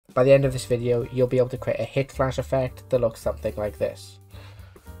By the end of this video, you'll be able to create a hit flash effect that looks something like this.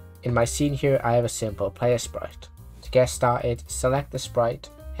 In my scene here, I have a simple player sprite. To get started, select the sprite,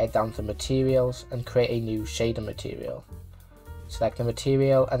 head down to materials and create a new shader material. Select the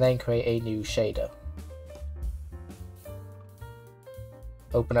material and then create a new shader.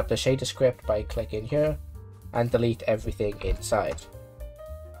 Open up the shader script by clicking here and delete everything inside.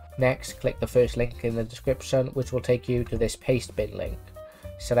 Next, click the first link in the description, which will take you to this paste bin link.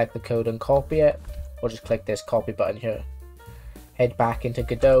 Select the code and copy it, or just click this copy button here. Head back into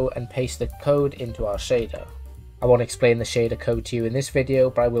Godot and paste the code into our shader. I won't explain the shader code to you in this video,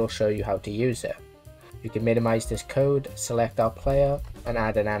 but I will show you how to use it. You can minimize this code, select our player, and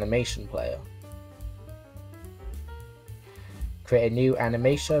add an animation player. Create a new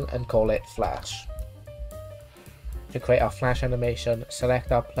animation and call it Flash. To create our Flash animation,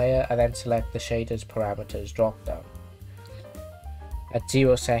 select our player and then select the shader's parameters dropdown. At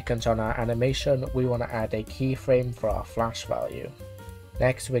 0 seconds on our animation, we want to add a keyframe for our Flash value.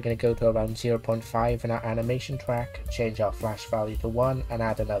 Next, we're going to go to around 0.5 in our animation track, change our Flash value to 1 and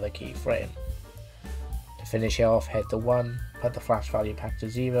add another keyframe. To finish it off, head to 1, put the Flash value back to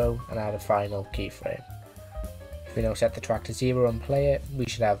 0 and add a final keyframe. If we now set the track to 0 and play it, we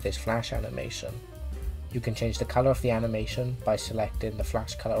should have this Flash animation. You can change the color of the animation by selecting the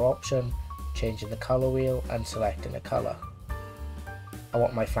Flash color option, changing the color wheel and selecting a color. I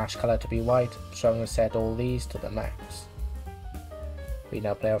want my Flash color to be white, so I'm going to set all these to the max. We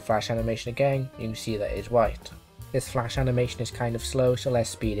now play our Flash animation again, you can see that it's white. This Flash animation is kind of slow, so let's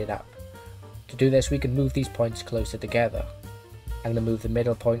speed it up. To do this, we can move these points closer together. I'm going to move the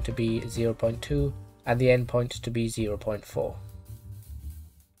middle point to be 0.2 and the end point to be 0.4.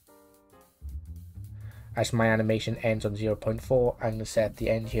 As my animation ends on 0.4, I'm going to set the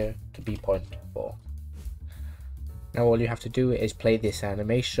end here to be 0.4. Now all you have to do is play this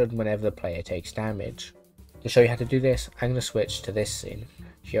animation whenever the player takes damage. To show you how to do this, I'm going to switch to this scene.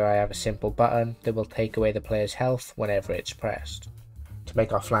 Here I have a simple button that will take away the player's health whenever it's pressed. To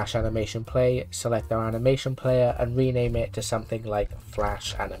make our Flash animation play, select our animation player and rename it to something like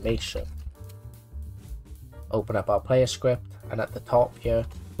Flash Animation. Open up our player script, and at the top here,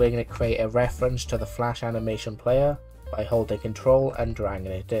 we're going to create a reference to the Flash animation player by holding Ctrl and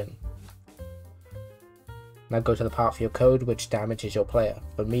dragging it in. Now go to the part of your code which damages your player.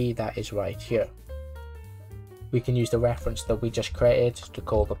 For me, that is right here. We can use the reference that we just created to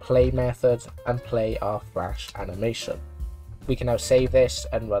call the play method and play our Flash animation. We can now save this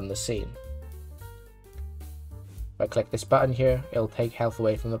and run the scene. If I click this button here, it'll take health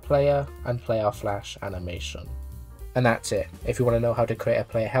away from the player and play our Flash animation. And that's it. If you want to know how to create a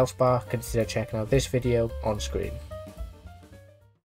player health bar, consider checking out this video on screen.